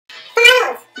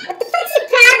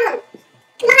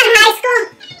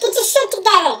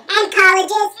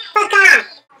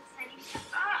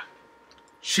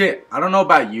Shit, I don't know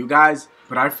about you guys,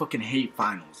 but I fucking hate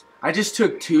finals. I just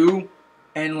took 2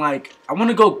 and like I want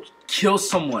to go kill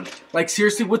someone. Like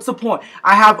seriously, what's the point?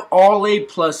 I have all A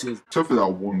pluses. Except for that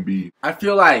one B. I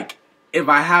feel like if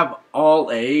I have all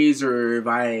A's or if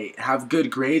I have good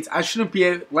grades, I shouldn't be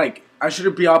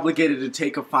obligated to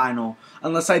take a final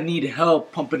unless I need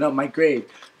help pumping up my grade.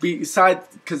 Besides,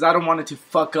 because I don't want it to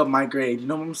fuck up my grade. You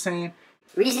know what I'm saying?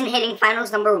 Reason hating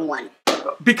finals number 1.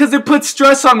 Because it puts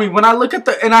stress on me. When I look at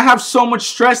and I have so much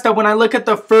stress that when I look at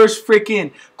the first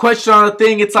freaking question on the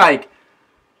thing, it's like,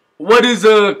 what is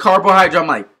a carbohydrate? I'm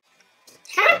like,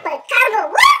 what?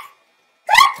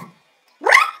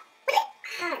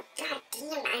 Oh, god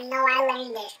damn, I know I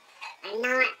learned this. I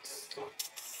know it.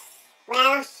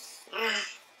 Well,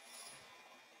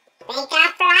 thank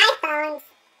God for iPhones.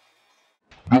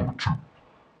 Number 2.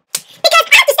 Because I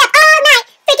have to step all night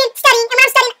freaking studying, and when I'm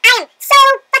studying, I am so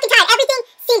fucking tired. Everything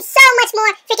seems so much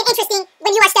more freaking interesting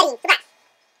when you are studying. Goodbye.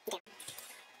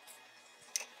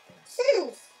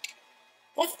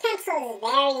 This pencil is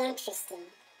very interesting.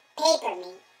 Paper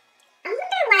me. I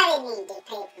wonder why they named it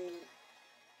paper me.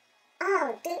 Oh,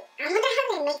 dude, I wonder how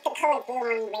they make the color blue on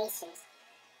erasers.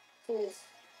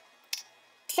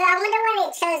 So I wonder why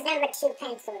they chose number 2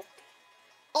 pencils.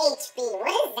 HB,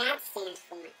 what does that stand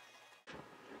for?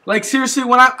 like seriously,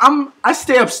 when I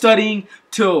stay up studying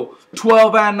till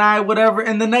 12 at night, whatever,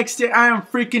 and the next day I am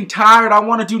freaking tired. I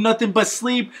want to do nothing but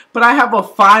sleep, but I have a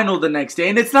final the next day,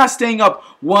 and it's not staying up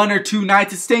 1 or 2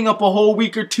 nights. It's staying up a whole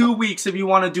week or 2 weeks if you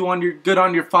want to do good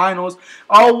on your finals.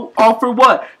 All for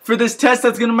what? For this test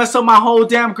that's gonna mess up my whole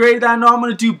damn grade that I know I'm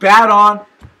gonna do bad on.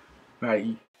 Right.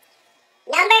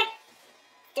 Number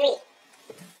 3.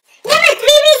 Number 3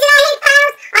 reason I hate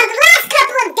finals, on the last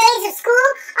couple of days of school,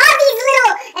 all these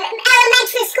little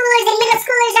elementary schoolers and middle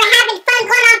schoolers are having fun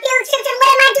going on field trips, and what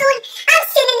am I doing? I'm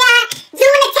sitting there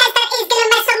doing a test that is going to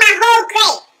mess up my whole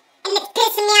grade. And it's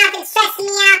pissing me off and stressing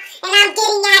me out, and I'm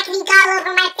getting acne all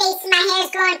over my face, and my hair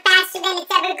is growing faster than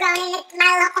it's ever grown in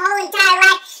my whole entire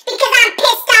life, because I'm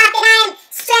pissed off and I'm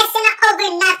stressing over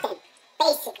nothing,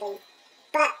 basically.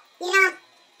 But, you know,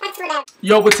 that's whatever.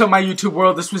 Yo, what's up my YouTube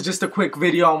world? This was just a quick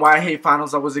video on why I hate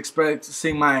finals. I was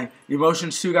expressing my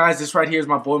emotions to you guys. This right here is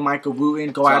my boy Michael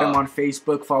Wooten. Go at him on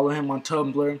Facebook. Follow him on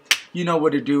Tumblr. You know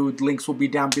what to do. Links will be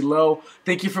down below.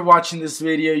 Thank you for watching this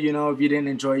video. You know, if you didn't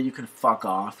enjoy it, you can fuck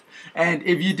off. And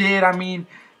if you did, I mean,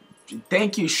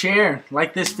 thank you. Share.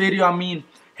 Like this video. I mean,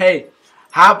 hey,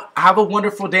 have a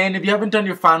wonderful day. And if you haven't done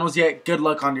your finals yet, good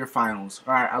luck on your finals.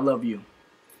 Alright, I love you.